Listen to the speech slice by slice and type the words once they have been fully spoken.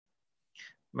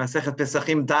Masechet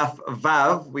Pesachim Daf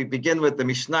Vav. We begin with the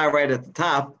Mishnah right at the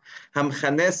top.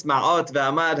 Hamchanes ma'ot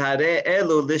ve'amad hare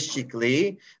elu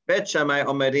lishikli. Bet Shammai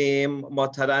omerim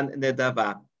motaran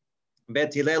nedava.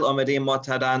 Bet Hillel omerim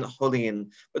motaran cholin.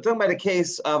 We're talking about a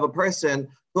case of a person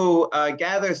who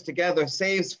gathers together,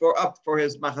 saves up for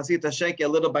his machasita shekel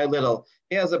little by little.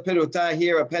 He has a piruta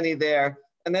here, a penny there,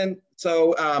 and then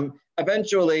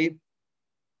eventually,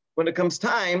 when it comes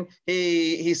time,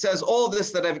 he says, all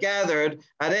this that I've gathered,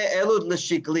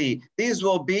 these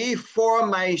will be for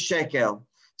my shekel.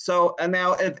 So, and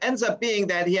now it ends up being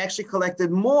that he actually collected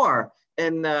more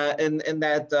in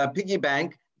that piggy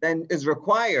bank than is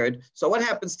required. So what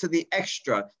happens to the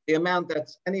extra, any amount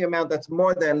that's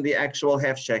more than the actual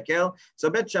half shekel? So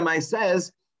Bet Shammai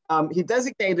says, he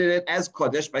designated it as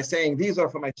Kodesh by saying, these are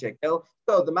for my shekel.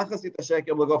 So the machasita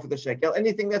shekel will go for the shekel.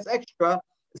 Anything that's extra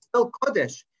is still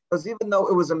Kodesh. Because even though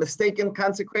it was a mistaken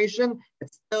consecration,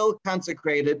 it's still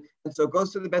consecrated. And so it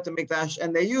goes to the Bet HaMikdash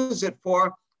and they use it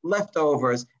for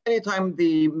leftovers. Anytime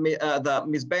the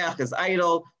Mizbeach is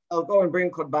idle, I'll go and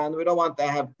bring Korban. We don't want to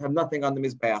have nothing on the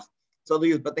Mizbeach. So they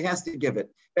use, but they has to give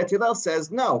it. Bet Hillel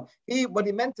says, no. What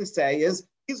he meant to say is,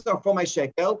 these are for my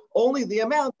shekel, only the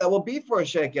amount that will be for a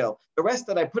shekel. The rest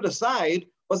that I put aside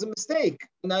was a mistake.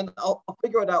 And then I'll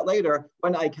figure it out later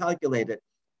when I calculate it.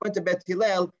 According to Bet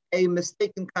Hillel, a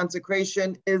mistaken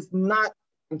consecration is not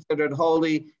considered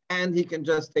holy, and he can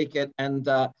just take it and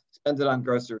spend it on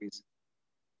groceries.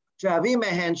 But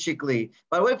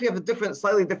what if you have a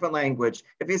slightly different language?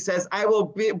 If he says, I will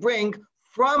bring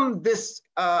from this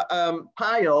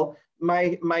pile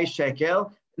my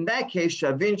shekel, in that case,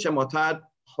 shavin shemotad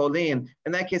cholin.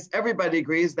 In that case, everybody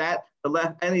agrees that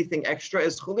anything extra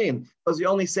is cholin, because he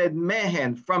only said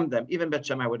mehen, from them. Even Bet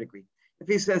Shammai would agree. If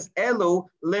he says elu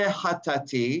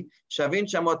lehatati shavin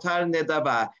shamotar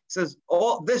nedava, says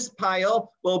all this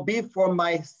pile will be for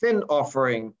my sin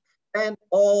offering, and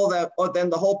all that, or then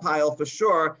the whole pile for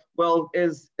sure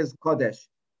is kodesh.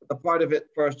 The part of it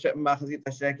for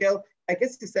machazita shekel. I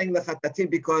guess he's saying lehatati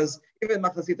because even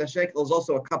machazita shekel is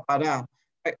also a kapara.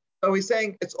 Right? So he's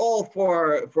saying it's all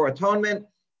for atonement.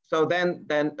 So then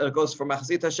it goes for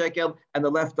machzita shekel, and the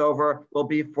leftover will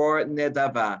be for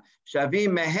nedava.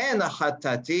 Shavin mehen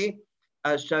achatati,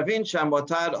 shavin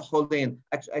shamotar cholin.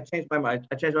 Actually, I changed my mind.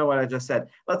 I changed what I just said.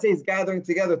 Let's say he's gathering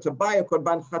together to buy a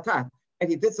korban chatat, and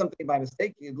he did something by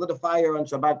mistake. He lit a fire on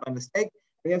Shabbat by mistake,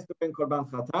 and he has to bring korban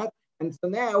chatat. And so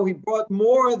now he brought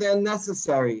more than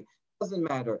necessary. Doesn't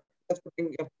matter. You have to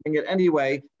bring it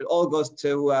anyway. It all goes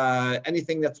to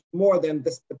anything that's more than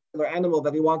this particular animal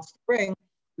that he wants to bring.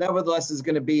 Nevertheless, is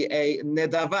going to be a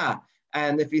nedava.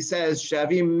 And if he says,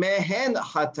 Shavim mehen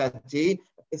hatati,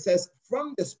 it says,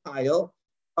 from this pile,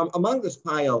 among this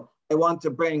pile, I want to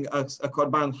bring a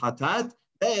korban hatat,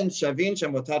 then Shavin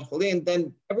shemotat cholin,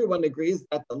 then everyone agrees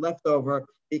that the leftover,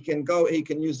 he can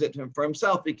use it for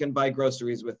himself, he can buy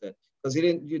groceries with it, because he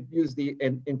didn't use the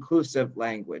inclusive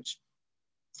language.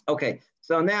 Okay,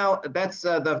 so now that's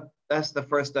the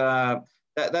first,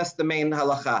 that's the main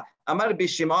halacha. Amar Rabbi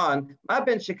Shimon, ma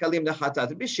ben shekalim lechatat.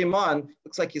 Rabbi Shimon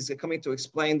looks like he's coming to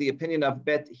explain the opinion of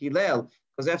Bet Hillel,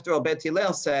 because after all, Bet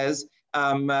Hillel says,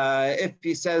 if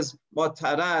he says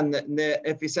motaran,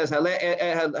 if he says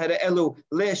elu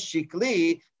le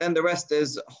shikli, then the rest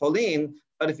is cholin.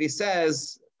 But if he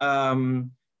says if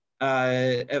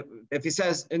he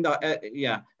says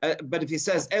but if he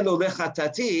says elu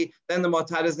lechatati, then the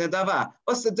motar is nedava.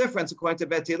 What's the difference according to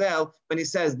Bet Hillel when he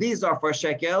says these are for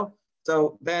shekel?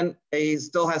 So then he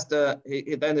still has to.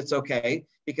 Then it's okay.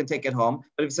 He can take it home.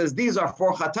 But if he says these are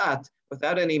for chatat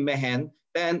without any mehen,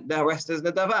 then the rest is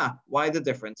nedava. Why the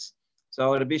difference?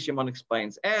 So Rabbi Shimon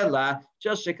explains, Ela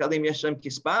just shekalim yeshem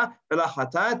kispa vela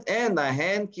chatat en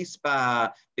lahen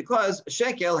kispa, because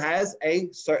shekel has a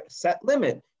set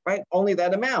limit, right? Only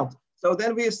that amount. So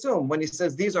then we assume when he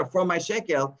says these are for my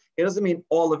shekel, it doesn't mean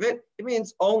all of it. It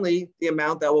means only the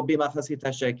amount that will be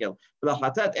machasita shekel. Vela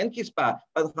chatat en kispa.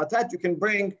 But the chatat you can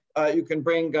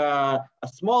bring a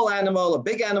small animal, a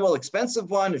big animal, expensive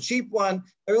one, a cheap one.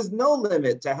 There is no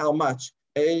limit to how much.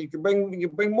 You can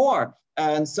bring more.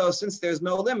 And so since there's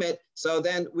no limit, so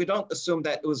then we don't assume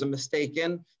that it was a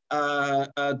mistaken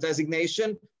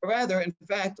designation, but rather, in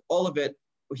fact, all of it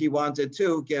he wanted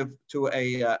to give to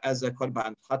as a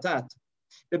korban chatat.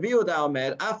 Rabbi Yehuda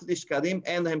Omer, af lishkalim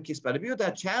en lehem kispa. Rabbi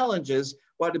Yehuda challenges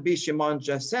what Rabbi Shimon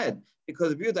just said,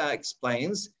 because Rabbi Yehuda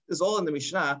explains, this is all in the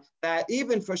Mishnah, that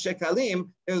even for shekalim,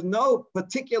 there's no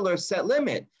particular set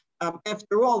limit.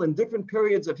 After all, in different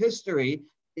periods of history,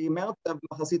 the amount of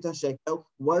machasita shekel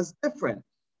was different.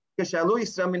 When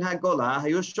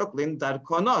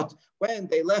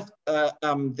they left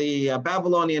the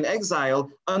Babylonian exile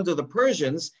under the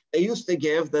Persians, they used to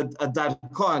give a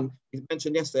darkon. We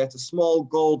mentioned yesterday, it's a small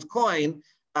gold coin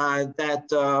that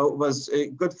was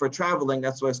good for traveling.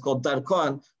 That's why it's called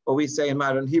darkon, what we say in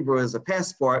modern Hebrew is a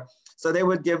passport. So they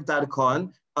would give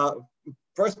darkon,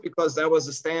 first because that was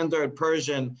a standard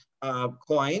Persian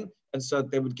coin, and so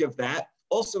they would give that.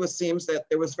 Also, it seems that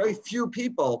there was very few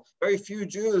people, very few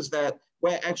Jews that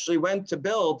actually went to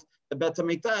build the Bet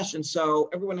HaMikdash, and so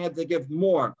everyone had to give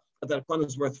more. The darkon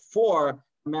is worth 4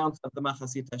 amounts of the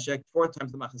machasita shekel, 4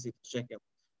 times the machasita shekel.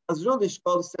 At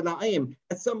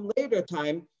some later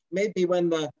time, maybe when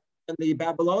the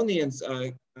Babylonians,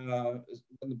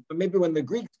 maybe when the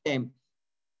Greeks came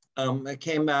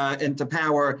into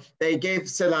power, they gave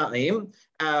Silaim,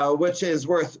 which is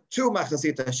worth 2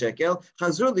 machasita shekel.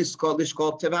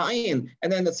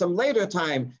 And then at some later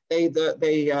time, they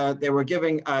were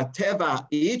giving a teva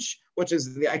each, which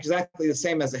is exactly the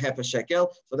same as a half a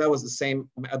shekel. So that was the same,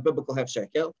 a biblical half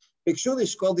shekel. And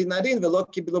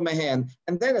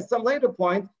then at some later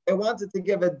point, they wanted to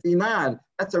give a dinar.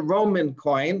 That's a Roman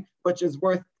coin, which is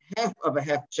worth half of a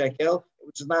half shekel,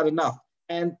 which is not enough.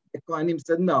 And the Kohanim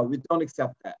said, no, we don't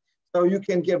accept that. So you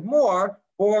can give more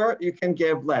or you can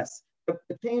give less.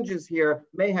 The changes here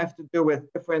may have to do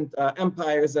with different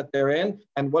empires that they're in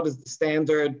and what is the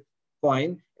standard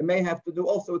coin. It may have to do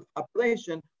also with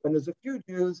population. When there's a few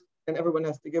Jews, then everyone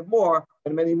has to give more.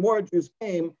 When many more Jews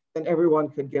came, then everyone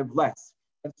could give less.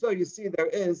 And so you see there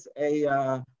is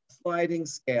a sliding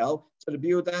scale. So the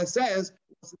Yehuda says,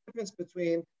 what's the difference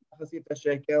between Chasita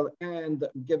Shekel and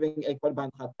giving a Korban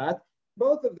Chatat?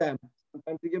 Both of them.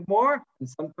 Sometimes you give more and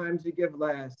sometimes you give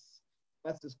less.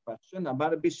 That's his question.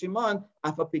 Amar Rabbi Shimon,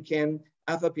 afapichen,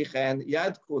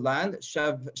 yad kulan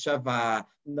shava.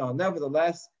 No,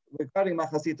 nevertheless, regarding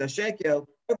Machasita Shekel,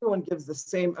 everyone gives the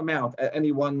same amount at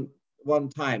any one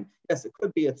time. Yes, it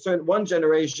could be at certain one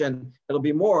generation, it'll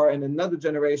be more, and another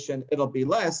generation, it'll be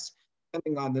less,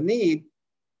 depending on the need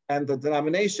and the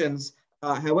denominations.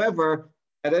 However,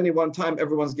 at any one time,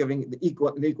 everyone's giving an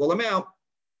equal amount.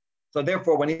 So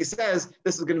therefore, when he says,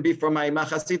 this is going to be for my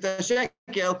machasita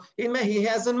shekel, he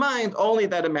has in mind only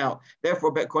that amount.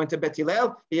 Therefore, according to Bet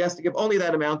Hillel, he has to give only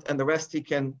that amount and the rest he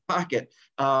can pocket.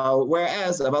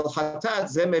 Whereas, regarding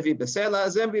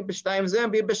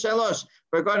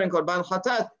Korban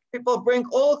Chatat, people bring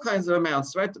all kinds of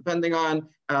amounts, right? Depending on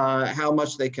how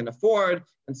much they can afford.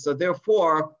 And so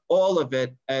therefore, all of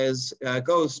it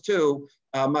goes to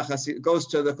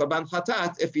the Korban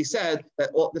Chatat if he said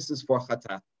that this is for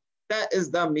Chatat. That is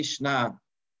the Mishnah.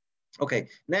 Okay,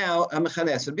 now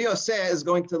Mechanes. Rabbi Yosef is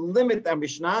going to limit the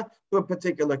Mishnah to a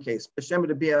particular case. B'Shem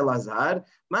Rabbi Elazar,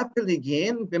 Ma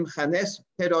peligin b'Mechanes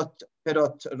perot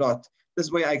rot. This is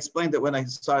the way I explained it when I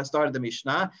started the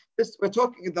Mishnah. We're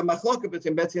talking the machloket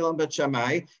between Bet Hillel and Bet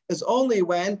Shammai is only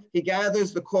when he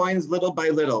gathers the coins little by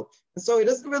little. And so he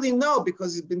doesn't really know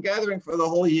because he's been gathering for the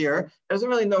whole year. He doesn't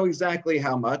really know exactly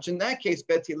how much. In that case,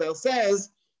 Bet Hillel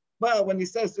says, well, when he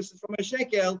says this is from a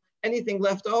shekel, anything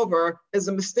left over is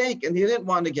a mistake, and he didn't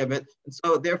want to give it, and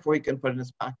so therefore he can put it in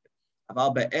his pocket.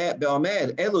 However,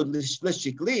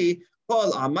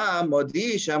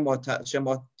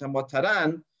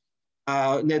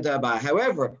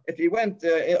 if he went,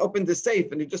 opened the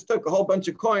safe, and he just took a whole bunch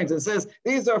of coins and says,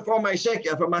 these are for my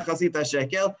shekel, for machasita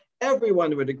shekel,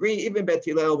 everyone would agree, even Bet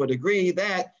Hillel would agree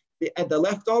that the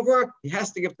leftover, he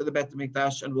has to give to the Bet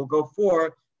HaMikdash and will go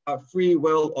for free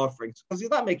will offerings. Because he's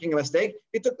not making a mistake.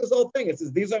 He took this whole thing. It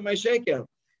says, these are my shekel.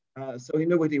 So he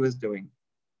knew what he was doing.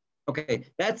 Okay,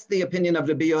 that's the opinion of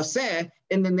Rabbi Yosef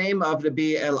in the name of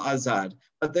Rabbi Elazar.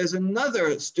 But there's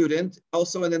another student,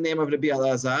 also in the name of Rabbi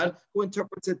Elazar, who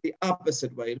interprets it the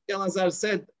opposite way. Rabbi Elazar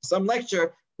said some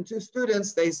lecture, and 2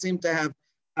 students, they seem to have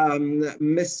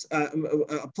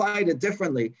applied it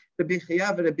differently. Rabbi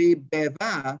Chiya and Rabbi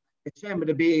Beva, Hashem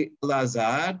Rabbi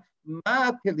Elazar,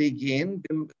 Ma peligin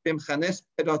b'Mechanes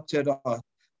perot terot.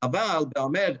 Aval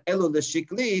be'omer elu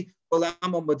l'shikli olam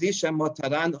modisha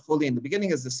motaran chulin. The beginning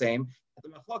is the same. The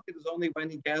machloket is only when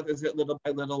he gathers it little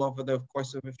by little over the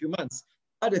course of a few months.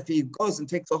 But if he goes and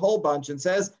takes a whole bunch and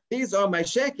says, these are my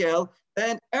shekel,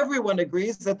 then everyone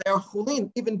agrees that they are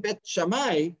chulin. Even Bet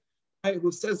Shammai, right,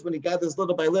 who says when he gathers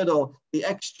little by little, the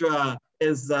extra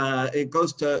is it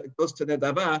goes to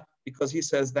nedava, because he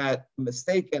says that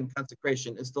mistaken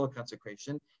consecration is still a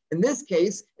consecration. In this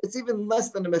case, it's even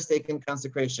less than a mistaken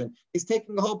consecration. He's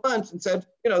taking a whole bunch and said,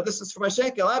 this is for my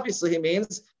shekel. Obviously, he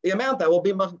means the amount that will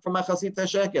be for my chasita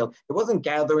shekel. It wasn't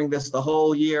gathering this the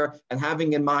whole year and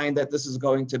having in mind that this is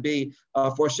going to be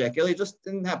for shekel. He just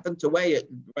didn't happen to weigh it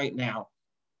right now.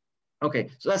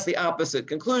 Okay, so that's the opposite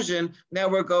conclusion. Now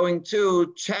we're going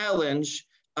to challenge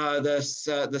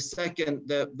the second.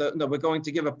 No, we're going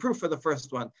to give a proof for the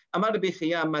first one. Amar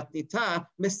Bichia matnita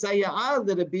misaya'al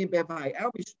Rabbi Bevai.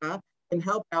 Our Mishnah can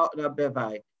help out Rabbi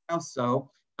Bevai. Also,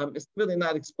 it's really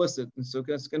not explicit, and so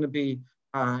it's going to be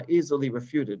easily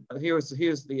refuted. But here's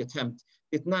the attempt.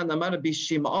 Itnan Amar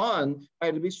Bishimon.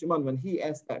 Rabbi Shimon, when he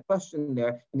asked that question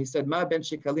there, and he said, "Ma ben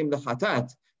shekalim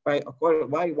lechatat." Right?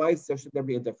 Why should there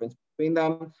be a difference between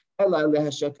them? And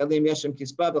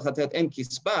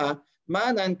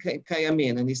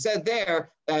he said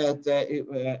there that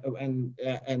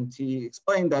and he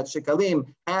explained that shekalim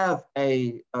have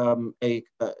a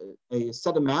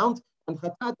set amount, and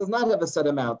chatat does not have a set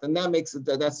amount, and that makes it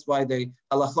that's why the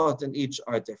halachot in each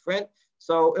are different.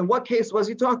 So in what case was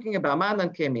he talking about? Manan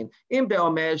kemin.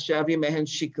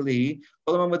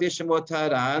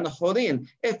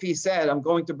 If he said, I'm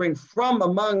going to bring from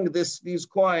among these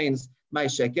coins my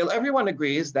shekel, everyone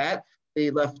agrees that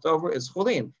the leftover is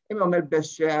chulin. If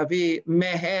it's talking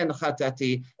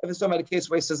about a case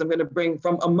where he says, I'm going to bring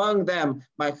from among them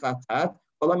my chatat,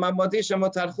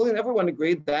 everyone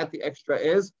agreed that the extra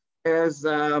is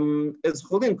chulin,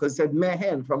 because it said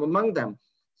mehen, from among them.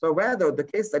 So rather, the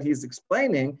case that he's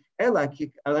explaining,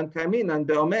 shekalim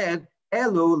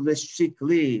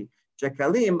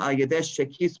ayedesh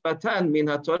shekis batan min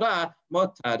haTorah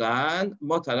motaran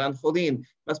chulin.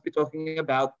 Must be talking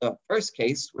about the first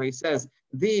case where he says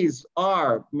these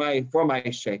are for my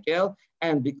shekel,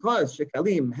 and because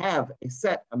shekalim have a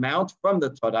set amount from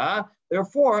the Torah,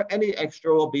 therefore any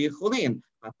extra will be chulin.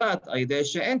 Hatat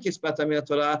ayedesh she'en kis batan min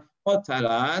haTorah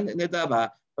motaran nedava.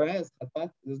 Whereas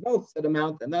there's no set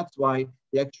amount, and that's why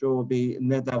the extra will be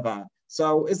nedava.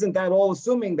 So isn't that all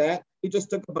assuming that he just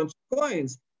took a bunch of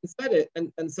coins and said it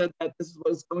and said that this is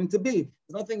what it's going to be?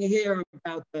 There's nothing here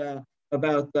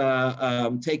about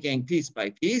taking piece by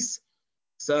piece.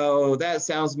 So that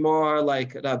sounds more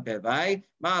like Rabbi Bevai.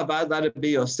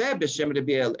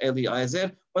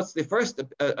 What's the first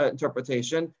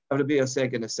interpretation of Rabbi Yosef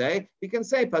going to say? He can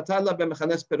say, Patala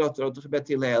b'mechanes perot bet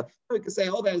Hillel. We can say,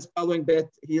 all that is following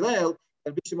Bet Hillel,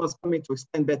 and Bishimon is coming to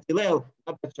explain Bet Hillel,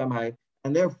 not Bet Shammai.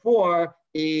 And therefore,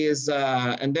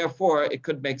 it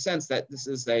could make sense that this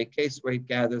is a case where he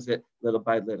gathers it little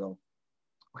by little.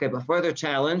 Okay, but further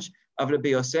challenge of Rabbi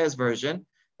Yosef's version,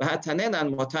 so in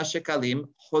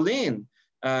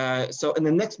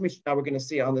the next Mishnah we're going to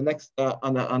see on the next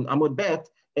on Amud Bet,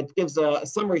 it gives a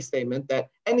summary statement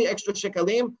that any extra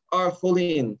shekalim are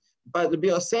chulin. But Rabbi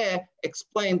Yosef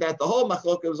explained that the whole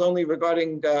machlok was only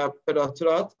regarding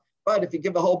perotrot. But if you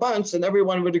give a whole bunch, then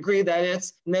everyone would agree that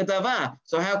it's nedava.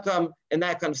 So how come in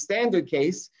that kind of standard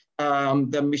case,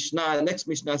 the next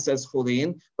Mishnah says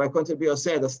chulin, but according to Rabbi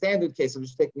Yosef, the standard case of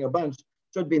just taking a bunch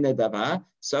should be nedava.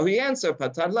 So he answered, he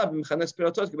can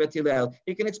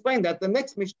explain that the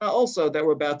next Mishnah also that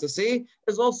we're about to see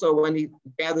is also when he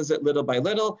gathers it little by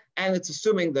little, and it's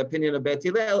assuming the opinion of Bet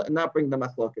Hillel and not bring the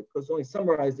machloket, because it's only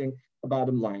summarizing the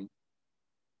bottom line.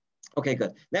 Okay,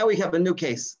 good. Now we have a new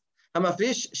case.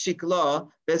 Hamafrish shiklo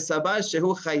besabar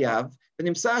shehu chayav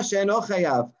v'nimsa she'eno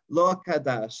chayav lo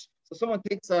kadash. So someone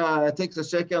takes a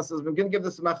shekel and says, "I'm going to give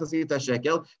this to machasita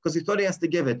shekel," because he thought he has to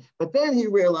give it. But then he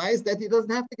realized that he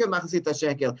doesn't have to give machasita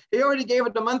shekel. He already gave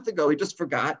it a month ago. He just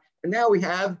forgot, and now he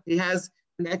has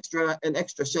an extra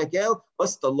shekel.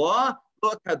 What's the law?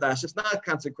 Lo kadash. It's not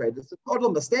consecrated. It's a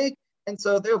total mistake, and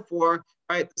so therefore,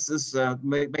 right, this is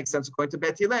makes sense according to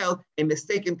Bet Hillel, a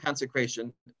mistaken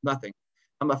consecration, nothing.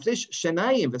 Here's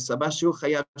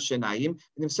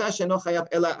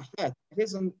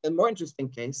a more interesting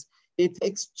case. He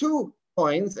takes two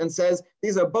coins and says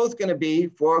these are both going to be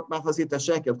for machasita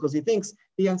shekel, because he thinks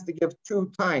he has to give 2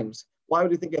 times. Why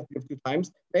would he think he has to give 2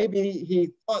 times? Maybe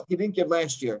he thought he didn't give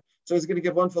last year, so he's going to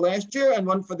give one for last year and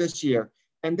one for this year.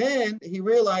 And then he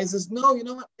realizes, no, you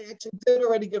know what? I actually did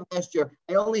already give last year.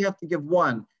 I only have to give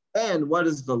one. Then what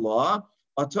is the law?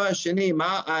 Does the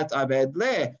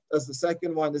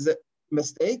second one, is it a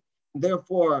mistake?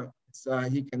 Therefore,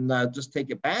 he can just take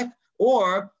it back.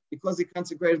 Or because he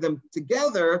consecrated them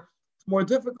together, it's more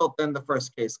difficult than the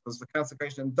first case, because the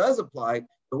consecration does apply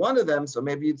to one of them. So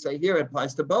maybe you'd say here it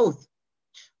applies to both.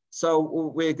 So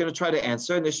we're going to try to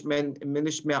answer. Min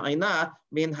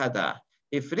hada.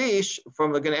 Ifrish, we're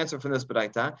going to answer from this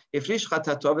Baraita. Ifrish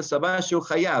chatato v'saba shu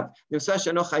chayav. Nimsa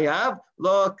sheno chayav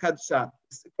lo kadsha.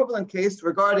 It's equivalent case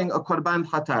regarding a korban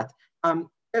hatat.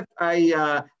 If I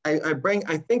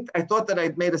thought that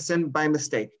I'd made a sin by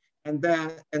mistake, and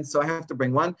so I have to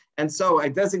bring one, and so I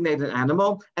designate an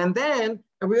animal, and then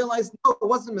I realized no, it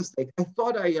wasn't a mistake. I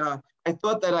thought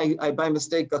that I by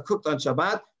mistake cooked on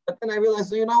Shabbat, but then I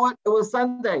realized, you know what? It was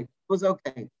Sunday. was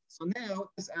okay. So now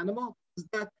this animal is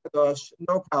not kadosh,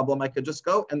 no problem. I could just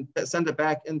go and send it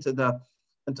back onto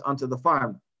the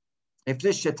farm. If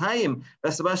this shetayim,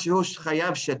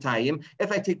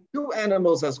 if I take two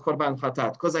animals as korban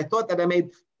chatat, because I thought that I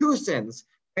made two sins,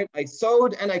 right? I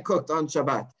sowed and I cooked on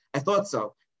Shabbat. I thought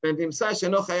so. And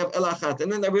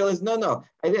then I realized, no,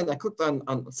 I didn't. I cooked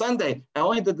on Sunday. I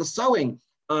only did the sowing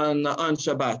on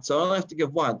Shabbat. So I only have to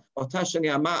give one. What do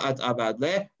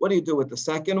you do with the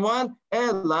second one?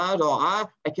 I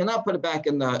cannot put it back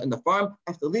in the farm.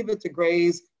 I have to leave it to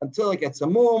graze until it gets a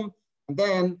mum,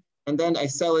 and then I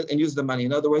sell it and use the money.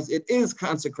 In other words, it is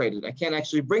consecrated. I can't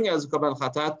actually bring it as a korban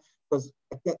chatat because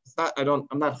I'm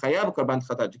not chayav korban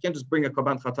chatat. You can't just bring a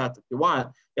korban chatat if you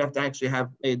want. You have to actually have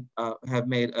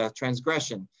made a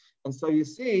transgression. And so you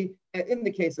see, in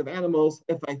the case of animals,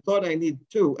 if I thought I need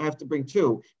two, I have to bring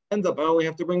two. End up, I only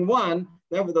have to bring one.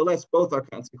 Nevertheless, both are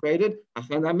consecrated. So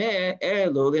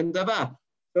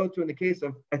too, in the case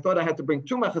of, I thought I had to bring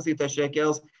two machasita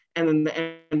shekels, and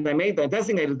I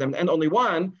designated them, and only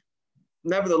one.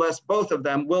 Nevertheless, both of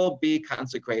them will be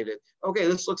consecrated. Okay,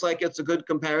 this looks like it's a good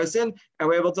comparison, and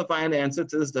we're able to find an answer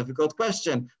to this difficult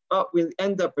question. But we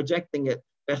end up rejecting it.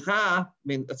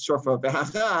 It's short for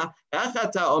behacha.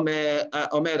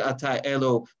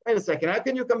 Wait a second, how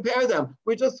can you compare them?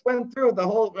 We just went through the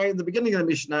whole, right in the beginning of the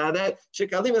Mishnah, that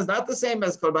shekalim is not the same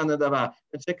as korban nedava.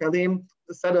 And shekalim,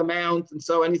 the set amount, and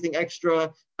so anything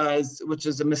extra, which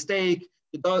is a mistake,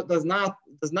 it does not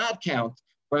count.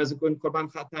 Whereas in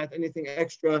korban chatat, anything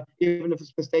extra, even if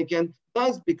it's mistaken,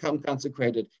 does become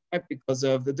consecrated, right? Because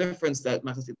of the difference that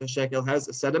machasita shekel has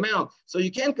a set amount. So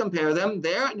you can't compare them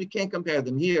there, and you can't compare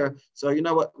them here. So you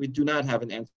know what? We do not have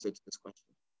an answer to this question.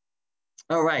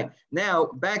 All right, now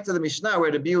back to the Mishnah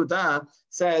where the Biuda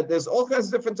said there's all kinds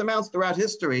of different amounts throughout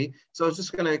history. So I was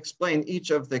just going to explain each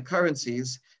of the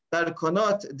currencies.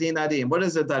 Darkonot dinarim. What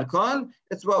is a darkon?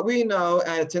 It's what we know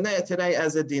today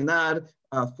as a dinar,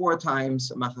 4 times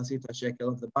machasita shekel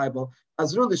of the Bible.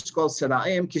 Azrul is called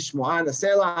selaim. Kishmuan, the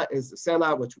selah is the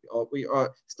selah, which we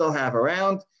still have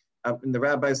around. And the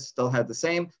rabbis still had the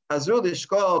same. Azrul is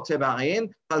called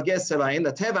tebain. Palges selaim.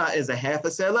 The teva is a half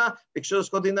a selah. Bikshur is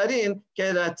called dinarin.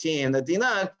 Keratin. The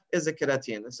dinar is a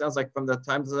keratin. It sounds like from the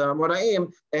times of the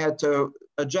Amoraim, they had to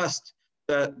adjust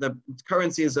the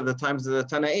currencies of the times of the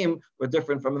Tanaim were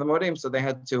different from the Morim, so they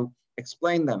had to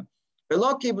explain them.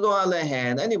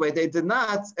 Anyway, they did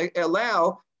not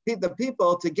allow the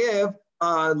people to give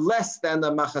less than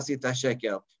the machasita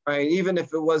shekel, right? Even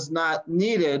if it was not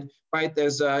needed, right?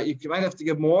 You might have to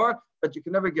give more, but you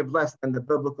can never give less than the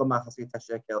biblical machasita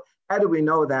shekel. How do we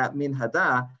know that? Min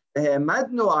hada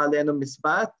madnu alenu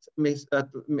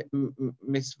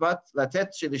misvat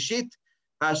latet shilishit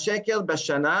shekel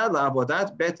b'shana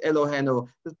la'avodat bet Elohenu.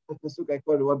 This pasuk I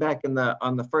quoted back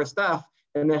on the first daf,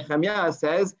 and Nehemiah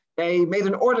says they made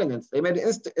an ordinance. They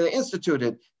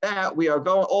instituted that we are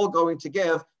all going to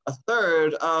give a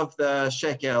third of the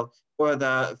shekel for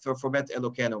bet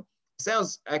Elohenu.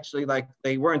 Sounds actually like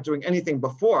they weren't doing anything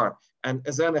before, and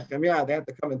as Nehemiah, they had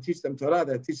to come and teach them Torah.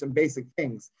 They teach them basic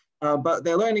things, but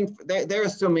they're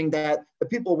assuming that the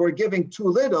people were giving too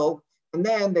little. And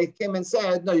then they came and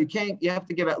said, no, you can't, you have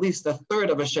to give at least a third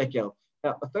of a shekel.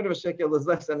 Now, a third of a shekel is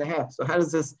less than a half. So how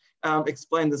does this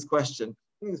explain this question? I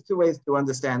think there's 2 ways to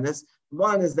understand this.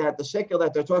 One is that the shekel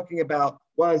that they're talking about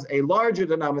was a larger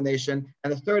denomination,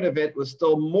 and a third of it was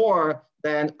still more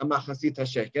than a machasita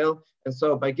shekel. And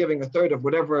so by giving a third of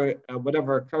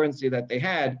whatever currency that they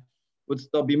had would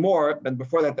still be more than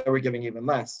before that they were giving even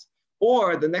less.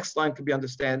 Or the next line could be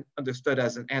understood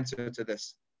as an answer to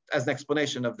this, as an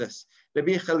explanation of this.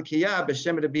 Rabbi Chalkiya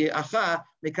b'shem Rabbi Acha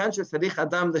mikan shetzarich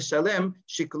adam l'shalem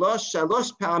shiklosh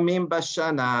shalosh pa'amim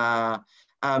b'shana.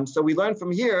 So we learn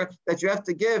from here that you have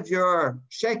to give your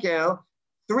shekel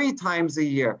 3 times a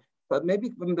year. But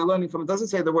maybe from the learning from it doesn't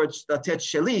say the word tet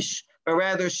shelish, but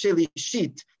rather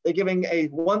shelishit. They're giving a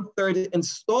 1/3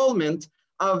 installment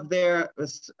of their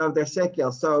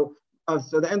shekel. So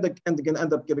they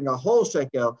end up giving a whole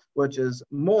shekel, which is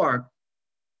more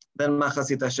than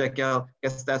machasita shekel. I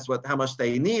guess that's how much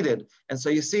they needed. And so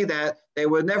you see that there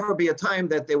would never be a time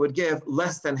that they would give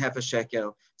less than half a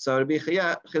shekel. So Rabbi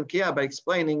Chilkiah, by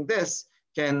explaining this,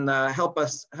 can help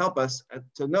us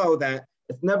to know that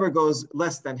it never goes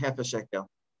less than half a shekel.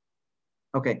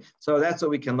 Okay, so that's what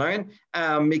we can learn.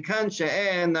 Mikan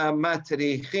she'en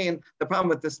matrichin. The problem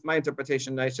with this, my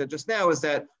interpretation, I said just now, is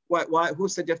that who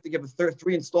said you have to give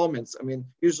three installments? I mean,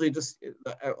 usually just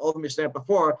all the Mishnah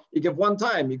before, you give one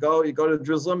time. You go to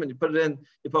Jerusalem and you put it in.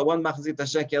 You put one machazit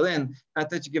shekel in. Not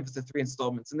that you give it the three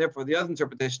installments. And therefore, the other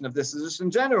interpretation of this is just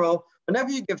in general. Whenever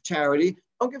you give charity,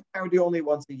 don't give charity only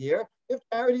once a year. Give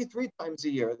charity 3 times a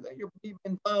year. You're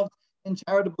involved in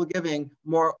charitable giving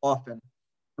more often.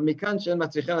 We also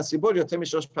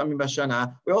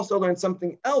learned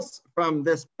something else from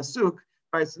this pasuk,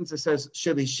 right? Since it says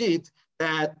shelishit,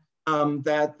 that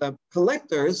the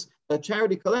collectors, the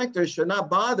charity collectors, should not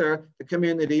bother the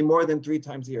community more than 3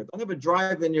 times a year. Don't have a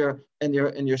drive in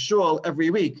your shul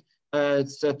every week.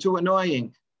 It's too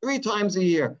annoying. 3 times a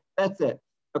year. That's it.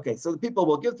 Okay, so the people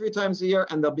will give 3 times a year,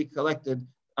 and they'll be collected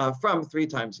from 3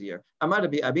 times a year. Amar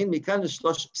Rabbi Abin mikan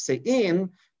shlosh sein.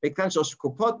 We can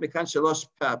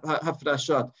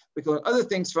learn other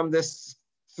things from this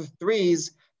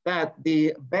 3s, that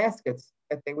the baskets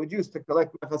that they would use to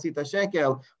collect machasita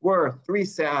shekel were 3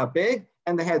 se'ah big,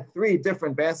 and they had 3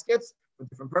 different baskets for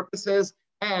different purposes,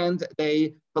 and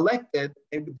they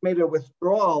made a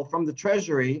withdrawal from the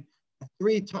treasury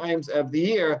 3 times of the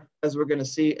year, as we're going to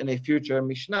see in a future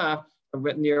Mishnah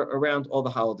around all the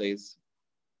holidays.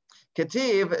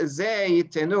 Ketiv ze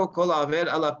yitenu kol aver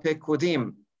ala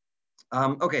pekudim.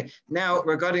 Okay, now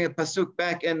regarding a pasuk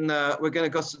back in, we're going to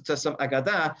go to some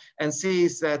Agadah and see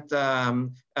that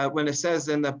when it says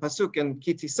in the pasuk in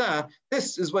Kitisa,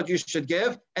 this is what you should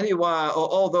give,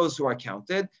 all those who are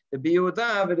counted.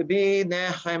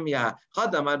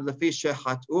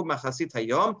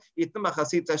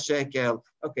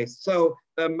 Okay, so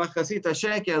the machasita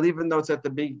shekel, even though it's at the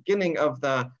beginning of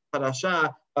the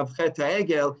parasha of Chet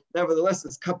HaEgel, nevertheless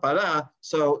it's kapara.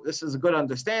 So this is a good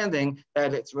understanding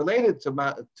that it's related to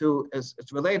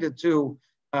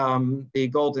the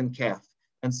golden calf,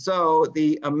 and so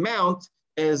the amount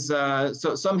is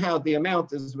so somehow the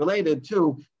amount is related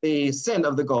to the sin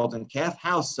of the golden calf.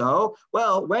 How so?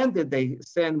 Well, when did they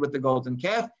sin with the golden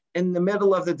calf? In the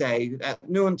middle of the day, at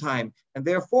noontime, and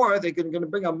therefore they're going to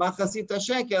bring a machasita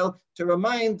shekel to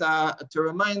remind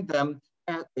them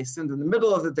that they sinned in the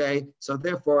middle of the day, so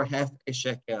therefore half a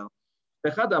shekel.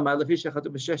 Another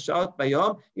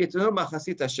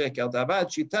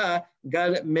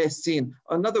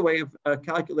way of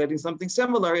calculating something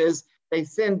similar is they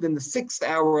sinned in the 6th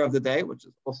hour of the day, which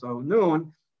is also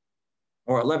noon,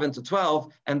 or 11 to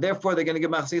 12, and therefore they're going to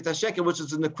give machasita shekel, which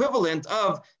is an equivalent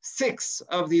of 6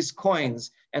 of these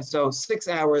coins. And so 6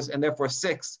 hours, and therefore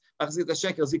 6 machasita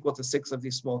shekel is equal to 6 of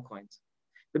these small coins.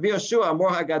 Rabbi Yoshua, more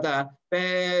Haggadah,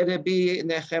 Rabbi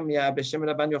Nehemiah, B'Shem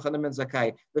Rabban Yochanan ben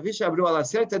Zakkai. Levi shabru al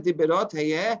 10 diberot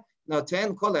hayeh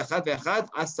noten kol echad ve'echad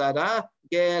 10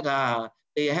 gera.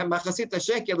 The machasita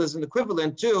shekel is an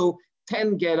equivalent to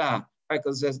 10 gera. Right,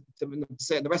 because in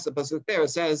the rest of the pasuk there, it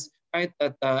says, right,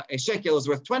 that a shekel is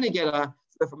worth 20 gera,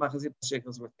 so therefore machasita shekel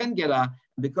is worth 10 gera.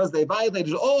 And because they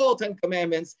violated all 10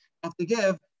 commandments, have to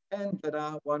give 10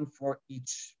 gera, 1 for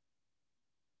each.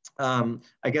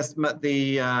 I guess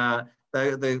the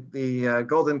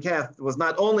golden calf was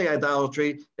not only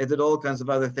idolatry; they did all kinds of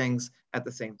other things at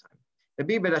the same time.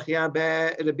 Rabbi Berachia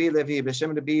Rabbi Levi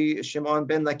b'Shem Rabbi Shimon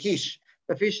ben Lakish.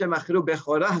 לפי שמכרו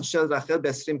בכורה של רחל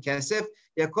ב-20 כסף,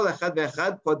 יכול אחד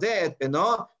ואחד פודה את בנו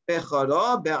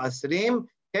בכורו ב-20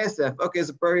 כסף. Okay, it's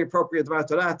a very appropriate Dvar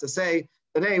Torah to say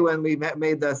today when we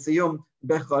made the Siyum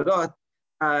Bechorot,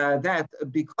 that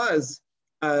because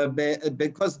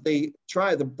they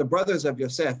tried, the brothers of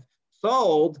Yosef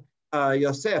sold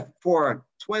Yosef for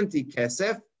 20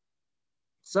 kesef,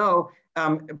 so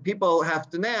people have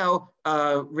to now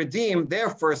redeem their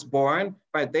firstborn,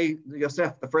 right?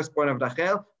 Yosef, the firstborn of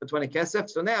Rachel, for 20 kesef.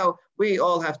 So now we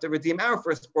all have to redeem our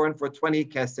firstborn for 20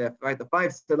 kesef, right? The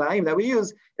 5 stilaim that we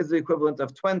use is the equivalent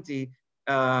of 20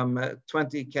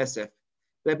 kesef.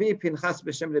 Rabbi Pinchas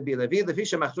b'Shem Rabbi Levi, לפי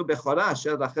שמכרו בכורה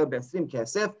של רחל ב-20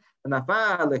 כסף,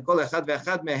 ונפל לכל אחד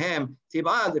ואחד מהם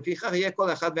טבעה, לפיכך יהיה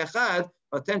כל אחד ואחד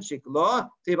נותן שקלו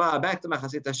טבעה. Back to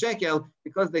machasita shekel,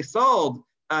 because they sold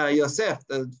Yosef,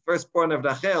 the firstborn of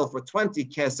Rachel, for 20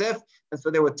 kesef, and so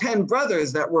there were 10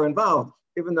 brothers that were involved.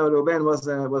 Even though Reuben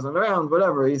wasn't around,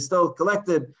 whatever, he still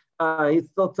collected. He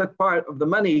still took part of the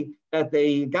money that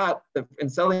they got in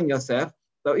selling Yosef.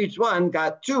 So each one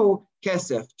got 2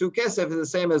 kesef. 2 kesef is the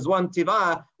same as 1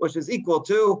 tiva, which is equal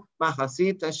to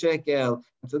machasita shekel.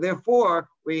 And so therefore,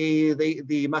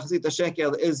 the machasita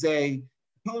shekel is a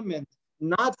atonement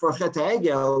not for Chet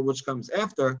HaEgel, which comes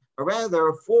after, but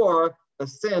rather for the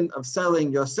sin of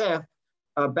selling Yosef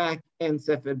back in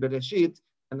Sefer Bereshit.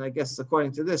 And I guess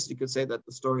according to this, you could say that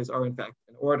the stories are in fact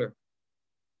in order.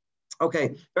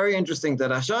 Okay, very interesting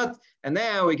darashat. And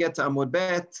now we get to Amud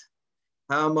Bet.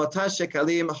 Motar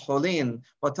shekalim cholin,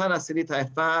 motar asirit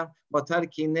haifa, motar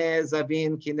kine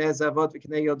zavin, kine zavot,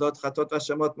 kine yodot, chatot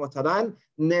hashamot, motaran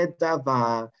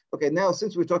nedava. Okay, now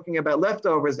since we're talking about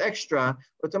leftovers, extra,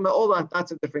 we're talking about all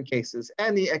lots of different cases.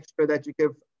 Any extra that you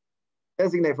give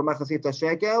designate for machasita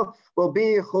shekel will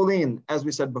be cholin, as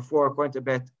we said before, according to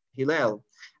Bet Hillel.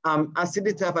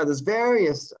 Asirit haifa, there's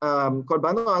various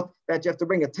korbanot that you have to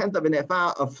bring a tenth of an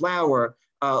ephah of flour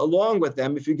along with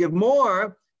them. If you give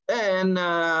more, then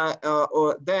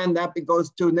that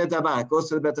goes to nedava, goes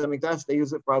to the Bet HaMikdash. They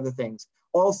use it for other things.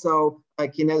 Also,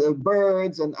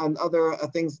 birds and other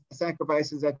things,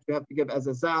 sacrifices that you have to give as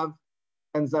a zav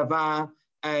and zava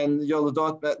and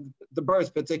yoladot, the birds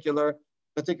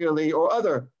particularly, or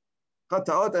other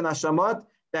chataot and hashamot,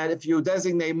 that if you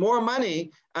designate more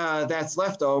money that's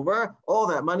left over, all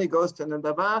that money goes to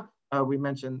nedava. We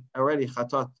mentioned already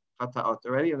chataot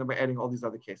already, and then we're adding all these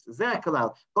other cases. Anything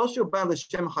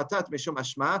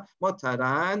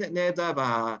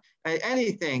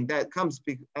that comes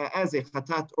as a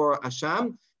chatat or a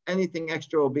sham, anything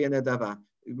extra will be a nedava.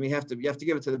 You have to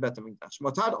give it to the Bet HaMikdash.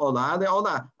 Motar olah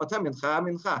le'olah, motar mincha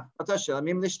mincha, motar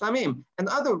shlamim lishlamim, and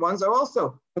other ones are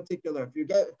also particular.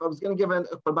 If I was going to give a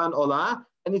korban olah,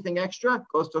 anything extra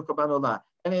goes to a korban olah.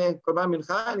 Any korban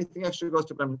mincha, anything extra goes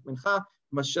to korban mincha.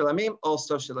 Mashalamim,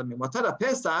 also shalamim. Motar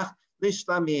pesach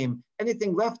lishlamim.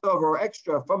 Anything left over or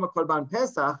extra from a korban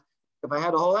pesach, if I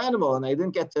had a whole animal and I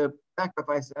didn't get to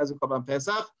sacrifice it as a korban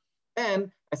pesach,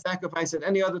 then I sacrifice it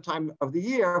any other time of the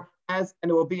year and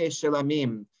it will be a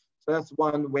shalamim. So that's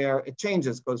one where it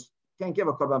changes, because you can't give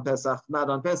a korban pesach not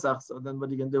on pesach. So then what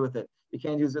are you going to do with it? You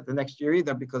can't use it the next year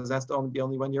either, because that's the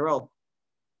only 1 year old.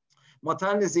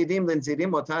 Motan nazirim linzirim,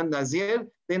 motan nazir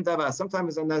lindava.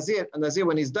 Sometimes a nazir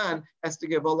when he's done has to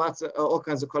give all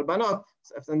kinds of korbanot.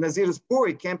 So if the nazir is poor,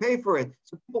 he can't pay for it.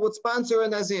 So people would sponsor a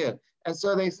nazir, and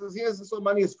so they say, here's this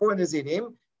money is for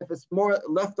nazirim. If it's more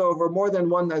left over, more than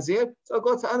one nazir, so I'll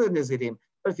go to other nazirim.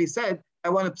 But if he said, I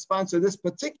want to sponsor this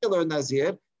particular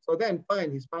nazir, so then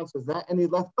fine, he sponsors that, and he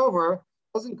left over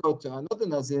doesn't go to another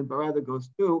nazir, but rather goes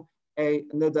to a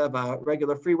nedava,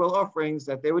 regular free will offerings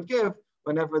that they would give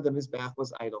whenever the mizbeach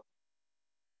was idle.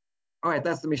 All right,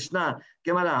 that's the Mishnah.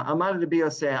 Gemara, Amar Rabbi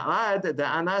Yosef, Ad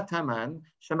da'ana taman,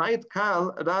 Shemait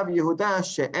kal Rav Yehuda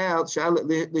she'el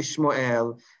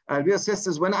lishmoel. Rabbi Yosef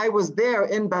says, when I was there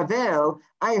in Bavel,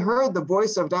 I heard the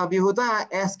voice of Rav Yehuda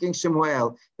asking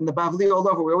Shemuel. In the Bavli all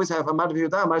over, we always have Amar Rav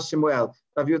Yehuda, Amar Shemuel.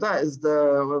 Rav Yehuda is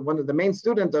one of the main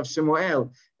students of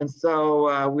Shemuel, and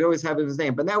so we always have his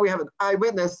name. But now we have an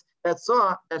eyewitness that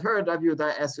heard Rav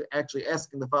Yehuda actually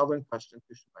asking the following question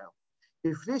to Shemuel.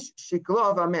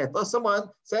 Or someone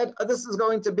said, this is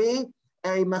going to be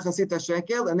a machasita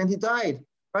shekel, and then he died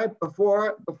right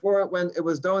before when it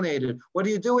was donated. What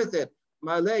do you do with it?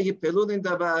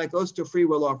 It goes to free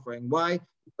will offering. Why?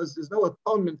 Because there's no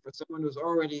atonement for someone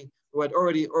who had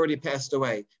already passed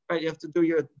away. Right? You have to do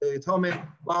the atonement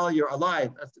while you're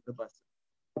alive. That's the good lesson.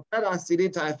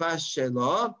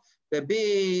 Rabbi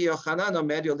Yochanan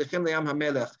Omer Yolichem Le'am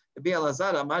HaMelech. Rabbi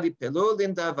Elazar Amari Pelul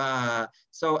Lindava.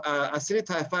 So Asirit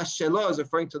Haifa Shelo is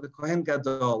referring to the Kohen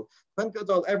Gadol. Kohen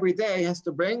Gadol every day has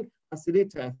to bring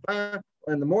Asirit Haifa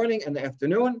in the morning and the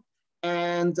afternoon.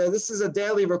 And this is a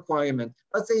daily requirement.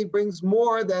 Let's say he brings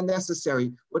more than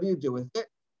necessary. What do you do with it?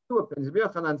 Two opinions. Rabbi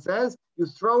Yochanan says you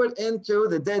throw it into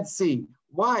the Dead Sea.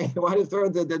 Why? Why do you throw it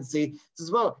into the Dead Sea? He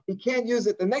says, well, he can't use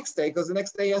it the next day because the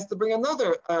next day he has to bring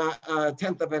another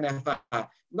tenth of an ephah.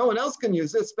 No one else can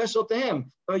use it, it's special to him.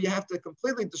 So you have to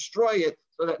completely destroy it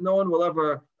so that no one will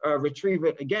ever retrieve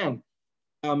it again.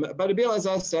 But Rabbi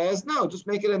Elazar says, no, just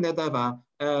make it a nedava,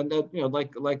 and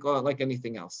like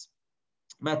anything else.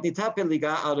 Matnita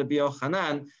Peliga al Rabbi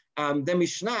Yochanan. The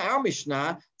Mishnah, our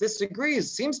Mishnah,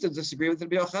 seems to disagree with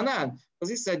Rabbi Yochanan, because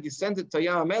he said you sent it to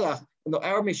Yam HaMelech. In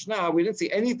our Mishnah, we didn't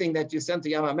see anything that you sent to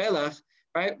Yam HaMelech,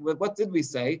 right? What did we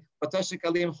say? Everything,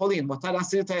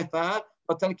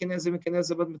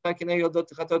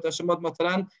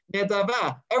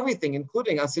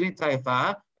 including Asirit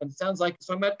Haifa, and it sounds like it's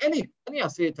talking about any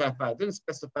Asirit Haifa. It didn't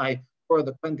specify for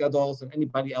the Kohen Gadols and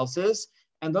anybody else's,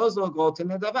 and those will go to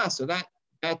Nedava. So that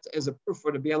is a proof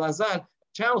for the Rabbi Elazar.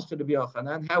 Challenge to the Rabbi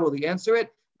Yochanan. How will he answer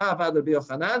it? Rabbi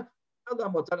Yochanan,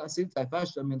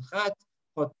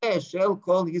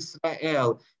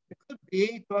 it could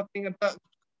be talking about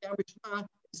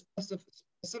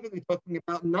specifically talking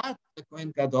about not the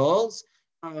Kohen Gadol's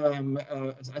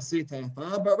Asirit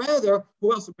Haifa, but rather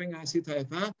who else will bring Asirit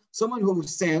Haifa? Someone who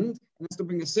sinned and has to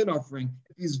bring a sin offering.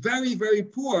 If he's very, very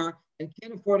poor and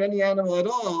can't afford any animal at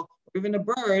all, or even a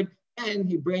bird, and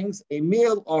he brings a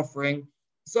meal offering.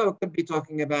 So it could be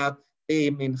talking about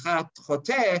a minchat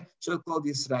choteh shel kol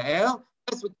Yisrael.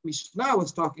 That's what Mishnah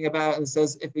was talking about, and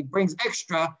says if he brings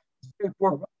extra,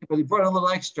 but he brought a little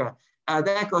extra,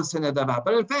 that goes to nedava.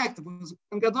 But in fact, if it was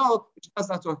in gadol, Mishnah's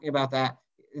not talking about that.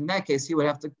 In that case, he would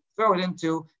have to throw it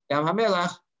into Yam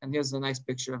HaMelach, and here's a nice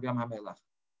picture of Yam HaMelach.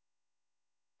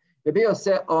 Rabbi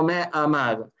Yosef Omer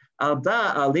Amar,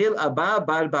 Alda Alil Abba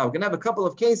Barba. We're going to have a couple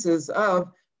of cases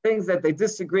of things that they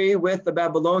disagree with the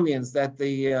Babylonians, that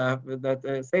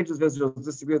the sages of Israel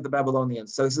disagree with the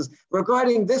Babylonians. So he says,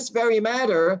 regarding this very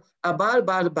matter, Abba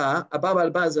Barba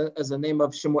is a name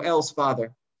of Shemuel's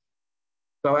father.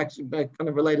 So actually, kind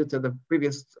of related to the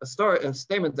previous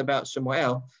statement about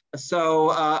Shemuel. So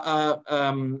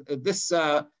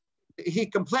he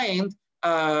complained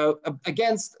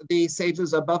against the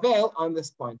sages of Babel on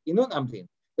this point. Inun Amrin.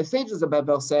 The sages of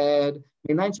Babel said,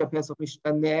 the Babylonians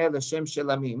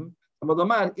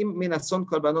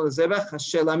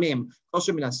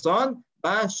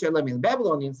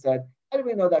said, how do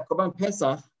we know that Korban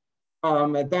Pesach,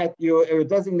 that you're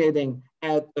designating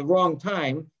at the wrong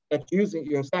time, that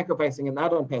you're sacrificing and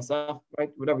not on Pesach,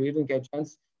 right? Whatever, you didn't get a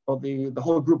chance, or the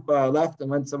whole group left and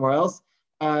went somewhere else.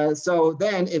 So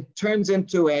then it turns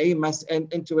into a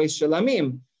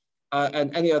Shelamim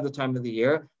and any other time of the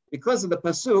year, because of the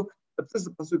pasuk. This is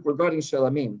the pasuk regarding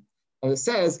Shelamim, and it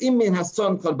says, "Im min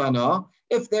hason korbano."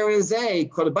 If there is a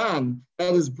korban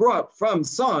that is brought from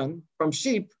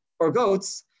sheep or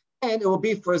goats, and it will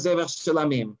be for zevach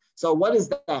Shelamim. So what is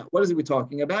that? What is we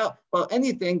talking about? Well,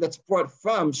 anything that's brought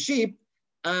from sheep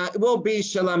will be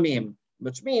Shelamim,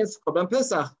 which means Korban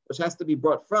Pesach, which has to be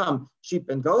brought from sheep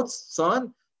and goats,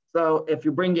 son. So if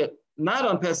you bring it not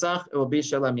on Pesach, it will be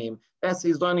Shelamim.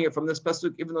 He's learning it from this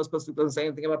pasuk, even though this pasuk doesn't say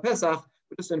anything about Pesach.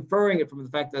 We're just inferring it from the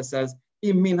fact that it says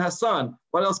Im min hason.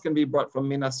 What else can be brought from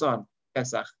min hason?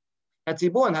 Pesach.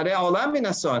 Hatibun harei olam min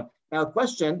hason. Now,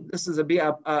 question. This is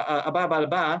Abba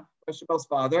Barba, Shemuel's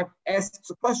father, asks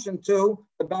a question to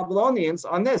the Babylonians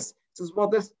on this. He says, well,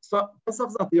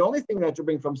 Pesach's not the only thing that you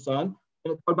bring from son.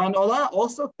 Korban Olah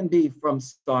also can be from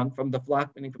son, from the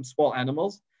flock, meaning from small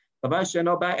animals. The answer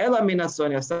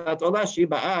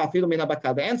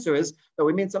is that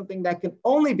we mean something that can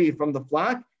only be from the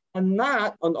flock and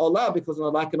not on Olah, because an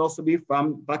Olah can also be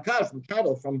from bakar, from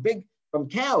cattle, from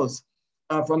cows,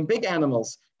 from big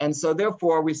animals. And so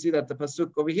therefore we see that the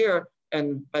pasuk over here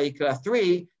in Vayikra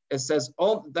 3, it says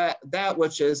that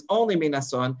which is only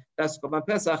minason, that's Korban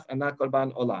Pesach and not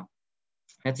Korban Olah.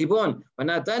 Hatibun, we're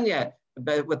not done yet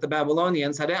with the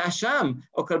Babylonians. Harei Asham,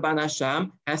 or Korban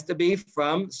Asham, has to be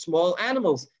from small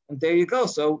animals. And there you go.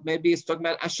 So maybe it's talking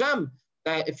about Asham,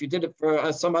 that if you did it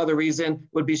for some other reason,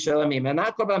 would be Shelamim, and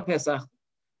not Korban Pesach.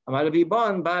 Amar Rabbi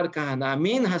Bon bar Kahana,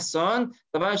 min hason,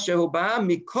 davar shehu ba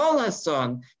mikol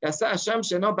hason, yasa Asham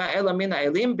sheno ba ela min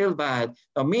ha'elim bilvad.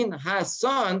 So min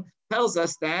hason tells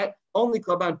us that only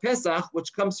Korban Pesach,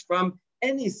 which comes from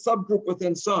any subgroup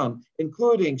within son,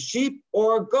 including sheep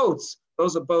or goats.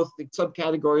 Those are both the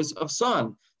subcategories of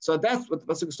son. So that's what the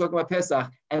pasuk is talking about Pesach,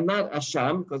 and not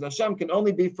Asham, because Asham can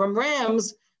only be from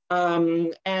rams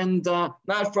and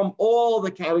not from all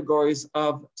the categories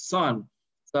of son.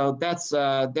 So that's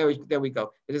there we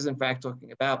go. It is in fact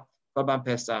talking about Korban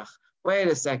Pesach. Wait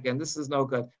a second, this is no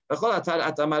good.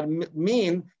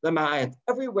 Mean the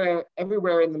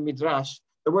everywhere in the Midrash,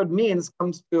 the word means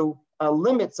comes to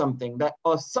limit something, that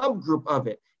a subgroup of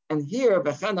it. And here,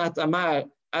 v'chanat amar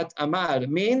at amar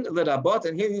mean l'rabot,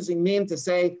 and here using mean to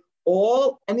say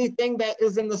anything that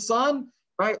is in the sun,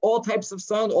 right? All types of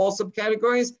sun, all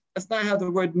subcategories. That's not how the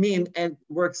word mean and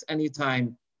works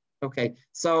anytime. Okay,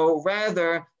 so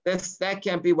rather that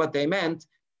can't be what they meant.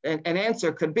 An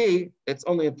answer could be, it's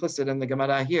only implicit in the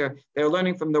Gemara here, they're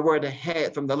learning from the word he,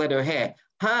 from the letter he.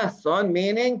 Ha-son,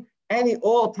 meaning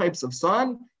all types of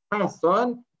sun,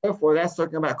 ha-son, therefore that's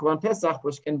talking about Korban Pesach,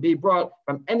 which can be brought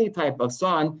from any type of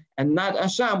son, and not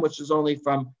Asham, which is only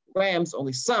from rams,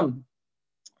 only some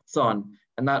son,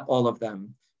 and not all of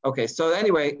them. Okay, so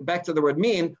anyway, back to the word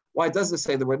mean. Why does it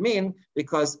say the word mean?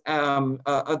 Because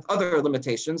other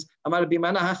limitations. Mean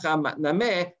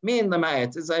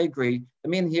lamaet, as I agree. The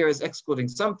mean here is excluding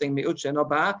something.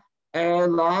 Korban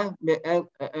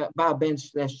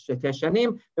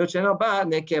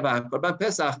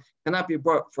Pesach cannot be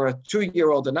brought for a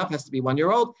 2-year-old enough, has to be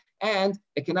 1-year-old, and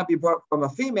it cannot be brought from a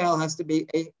female, has to be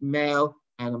a male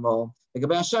animal. And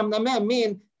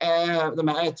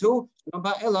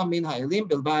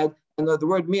the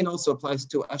word mean also applies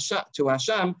to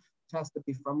Asham, which has to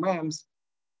be from rams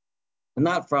and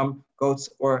not from goats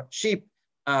or sheep.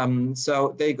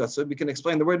 So there you go. So we can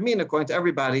explain the word min according to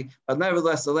everybody, but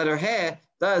nevertheless, the letter he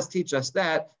does teach us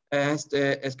that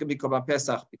it could be korban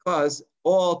pesach because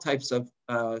all types of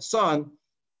son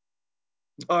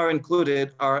are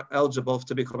included, are eligible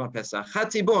to be korban pesach.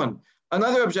 Chatibun.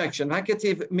 Another objection.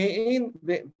 Haketiv me'in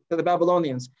to the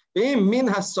Babylonians. Min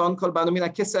hason kolbanu min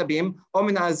hakesabim o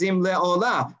min azim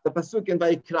le'olah. The pasuk in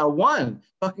Vayikra 1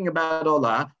 talking about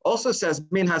olah also says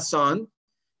min hason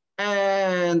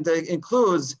and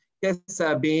includes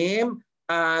kesabim,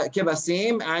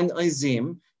 kebasim, and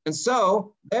izim. And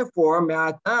so, therefore,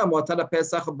 according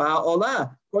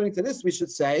to this, we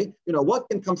should say, what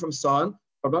can come from son?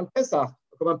 Korban pesach.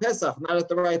 Korban pesach, not at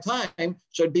the right time,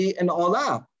 should be an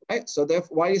olah. Right? So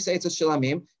therefore, why do you say it's a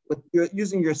shilamim? You're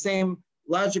using your same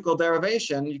logical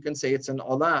derivation, you can say it's an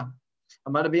olah.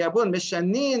 אמר רבי אבון,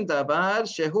 משנין דבר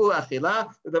שהוא אכילה,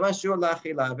 ודבר שהוא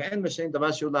לאכילה, ואין משנין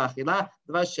דבר שהוא לאכילה,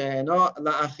 דבר שאינו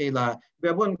לאכילה.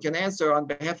 Rabbi Abun can answer on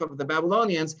behalf of the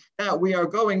Babylonians that we are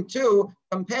going to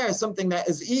compare something that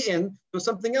is eaten to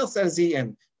something else that is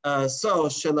eaten. So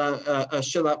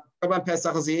Korban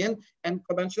Pesach is eaten and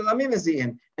Korban Shilamim is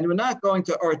eaten. And we're not going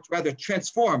to, or rather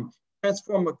transform a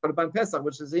Korban Pesach,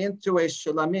 which is eaten, to a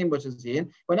Shilamim, which is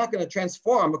eaten. We're not going to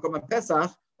transform a Korban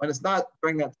Pesach when it's not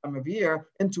during that time of year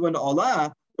into an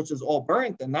olah, which is all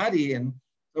burnt and not eaten.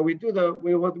 So we do the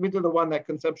one that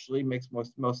conceptually makes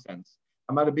most sense.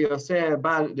 Amar Rabbi Yosef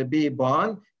bar Rabbi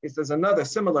Bon, he says another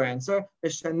similar answer.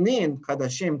 Eshanin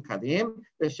kadashim kalim,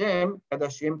 l'shem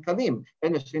kadashim kalim,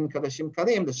 and eshin kadashim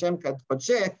kalim, l'shem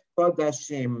kodshe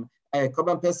kodashim.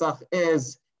 Korban Pesach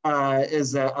is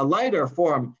a lighter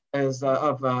form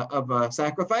of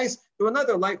sacrifice to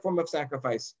another light form of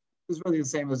sacrifice. Is really the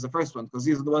same as the first one, because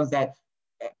these are the ones that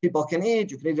people can eat.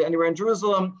 You can eat it anywhere in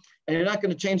Jerusalem, and you're not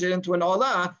going to change it into an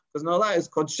olah, because an olah is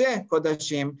kodsheh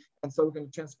kodashim, and so we're going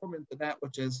to transform it into that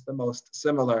which is the most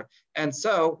similar. And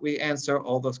so we answer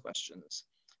all those questions.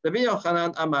 Rabbi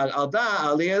Yochanan Amar Alda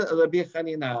Aliyah Rabbi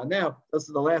Chanina. Now, this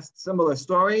is the last similar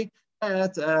story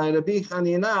that Rabbi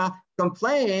Chanina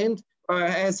complained or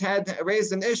has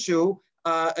raised an issue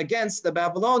against the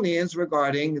Babylonians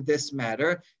regarding this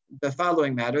matter. The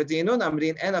following matter: Dinun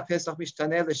amrin en pesach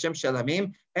mishtaneh l'shem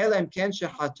shelamim, elam ken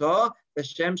shechato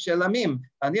l'shem shelamim.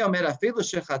 Ani omer afilu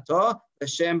shechato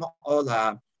l'shem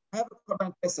olah. I have a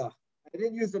korban pesach. I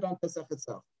didn't use it on Pesach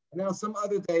itself. And now some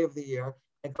other day of the year,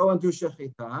 I go and do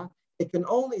shechita. It can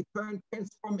only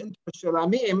transform into a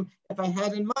shelamim if I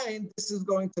had in mind this is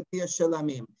going to be a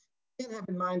shelamim. I can't have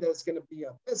in mind that it's going to be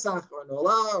a pesach or an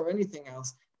olah or anything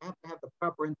else. I have to have the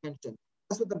proper intention.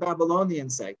 That's what the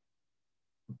Babylonians say.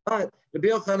 But Rabbi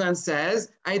Yochanan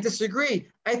says, I disagree.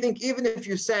 I think even if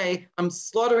you say, I'm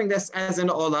slaughtering this as an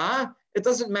olah, it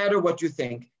doesn't matter what you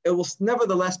think. It will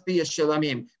nevertheless be a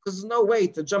shilamim, because there's no way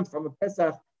to jump from a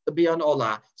Pesach to be an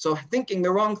olah. So thinking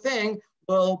the wrong thing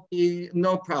will be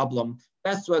no problem.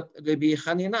 That's what Rabbi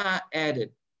Chanina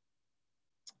added.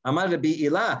 Amar Rabbi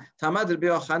Ilah, Tamad Rabbi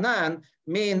Yochanan,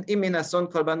 min imin ason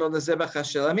korbano lezebach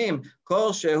ha-shilamim,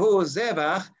 kol shehu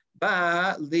zebach,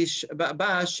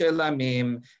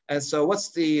 shelamim. And so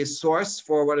what's the source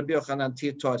for what Rabbi Yochanan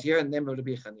taught here in the name of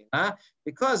Rabbi Chanina?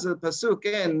 Because of the pasuk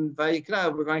in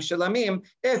Vayikra regarding shelamim,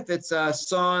 if it's a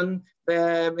son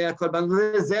and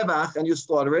you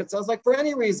slaughter it, sounds like for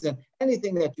any reason,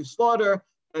 anything that you slaughter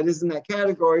that is in that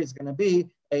category is going to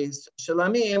be a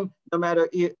shelamim, no matter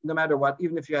what,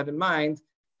 even if you had in mind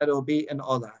that it will be an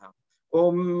olah.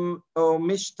 Okay,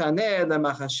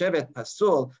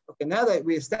 now that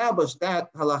we established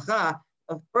that halacha,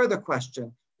 a further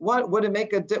question: what would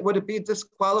it be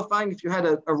disqualifying if you had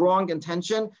a wrong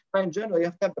intention? Right, in general, you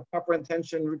have to have the proper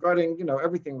intention regarding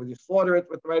everything. When you slaughter it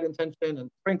with the right intention and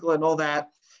sprinkle and all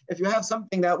that, if you have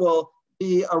something that will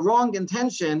be a wrong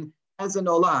intention as an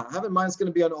olah, have in mind it's going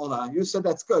to be an olah. You said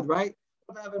that's good, right?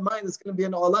 Have in mind it's going to be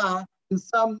an olah in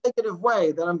some negative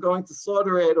way, that I'm going to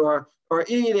slaughter it or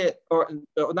eat it or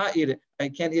not eat it. I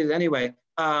can't eat it anyway.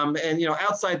 And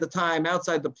outside the time,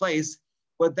 outside the place,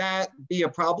 would that be a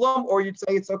problem? Or you'd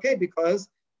say it's okay because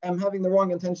I'm having the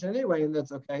wrong intention anyway, and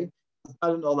that's okay. It's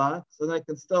not an olah, so then I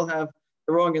can still have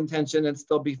the wrong intention and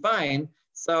still be fine.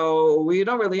 So we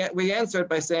answer it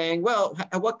by saying, well,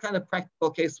 what kind of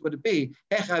practical case would it be?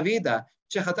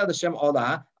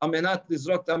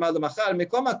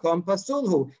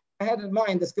 I had in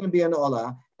mind it's going to be an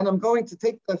olah, and I'm going to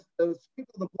take the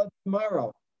sprinkle the blood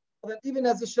tomorrow. Well, then even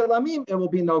as a shalamim, it will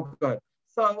be no good.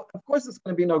 So of course it's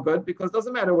going to be no good, because it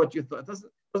doesn't matter what you thought. It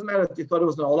doesn't matter if you thought it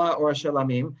was an olah or a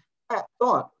shalamim. That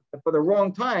thought for the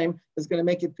wrong time is going to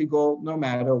make it pigul no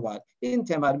matter what.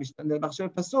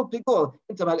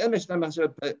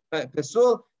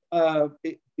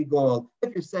 pigol.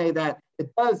 If you say that it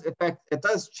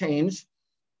does change,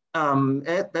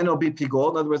 then it'll be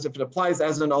pigol. In other words, if it applies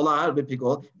as an olah, it'll be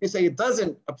pigol. If you say it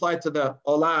doesn't apply to the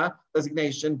olah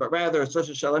designation, but rather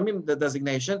Shosha Shalamim, the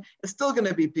designation, it's still going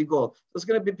to be pigol. So it's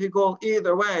going to be pigol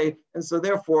either way, and so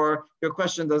therefore your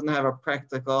question doesn't have a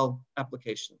practical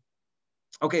application.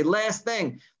 Okay, last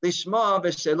thing, lishma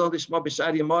v'shelo lishma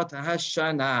b'shar yemot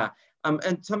hashana.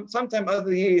 And sometime of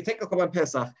the year, you take a Korban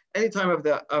Pesach, any time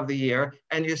of the year,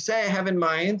 and you say, have in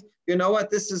mind, you know what,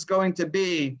 this is going to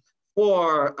be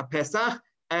for a Pesach,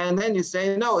 and then you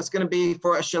say, no, it's going to be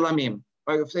for a Shilamim.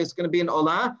 Or you say it's going to be an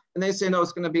Olah, and they say, no,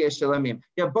 it's going to be a Shilamim.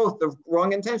 You have both the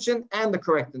wrong intention and the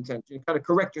correct intention. You got to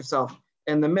correct yourself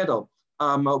in the middle.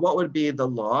 What would be the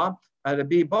law?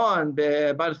 Rabbi Bon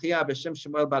בר חייא בשם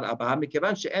שמואל בר אבא,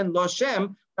 מכיוון שאין לו שם,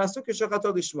 נעשו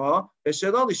כשוחתו לשמו,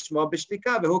 ושלא לשמו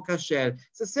בשתיקה, והוא כשר.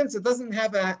 So since it doesn't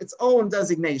have its own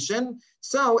designation,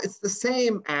 so it's the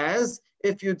same as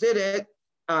if you did it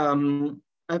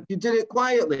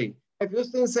quietly. If you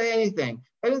just didn't say anything.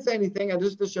 I didn't say anything, I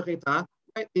just did shechita,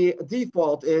 right? The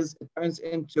default is it turns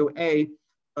into a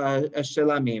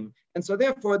shelamim. And so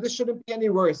therefore, this shouldn't be any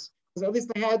worse. Because at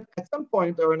least I had, at some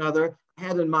point or another,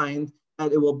 had in mind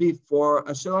that it will be for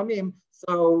a shilamim,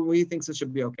 so he thinks it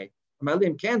should be okay.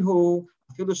 Malim kenhu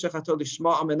afilu shechato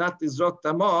lishma amenat lizrok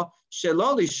damo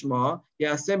shelo lishma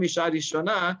yaseh misha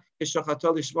rishona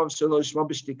keshechato lishma shelo lishma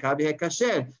b'shtika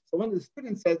v'hekasher. So when the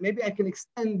student says, maybe I can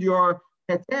extend your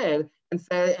heter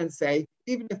and say,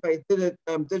 even if I did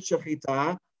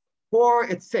shechita for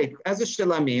its sake as a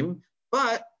shilamim,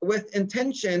 but with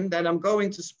intention that I'm going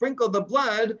to sprinkle the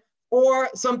blood for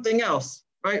something else,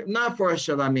 right? Not for a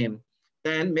shalamim.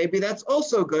 Then maybe that's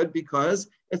also good because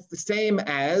it's the same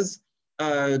as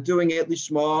doing it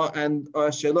lishma and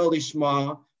shelo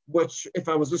lishma, which if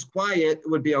I was just quiet, it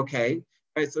would be okay,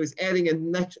 right? So he's adding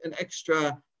an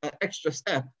extra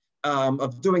step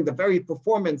of doing the very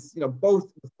performance,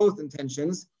 both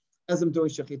intentions, as I'm doing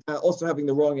shechita, also having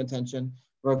the wrong intention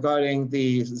regarding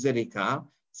the zirika.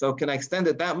 So can I extend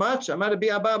it that much? Amar Rabbi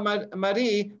Abba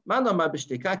Mari, man omar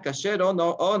b'shtika kasher o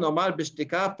nomar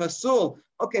b'shtika pasul.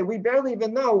 Okay, we barely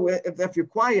even know if you're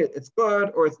quiet, it's good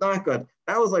or it's not good.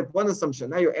 That was like one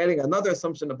assumption. Now you're adding another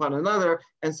assumption upon another,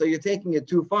 and so you're taking it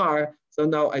too far. So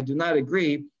no, I do not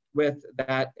agree with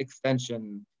that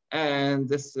extension. And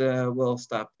this will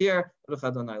stop here.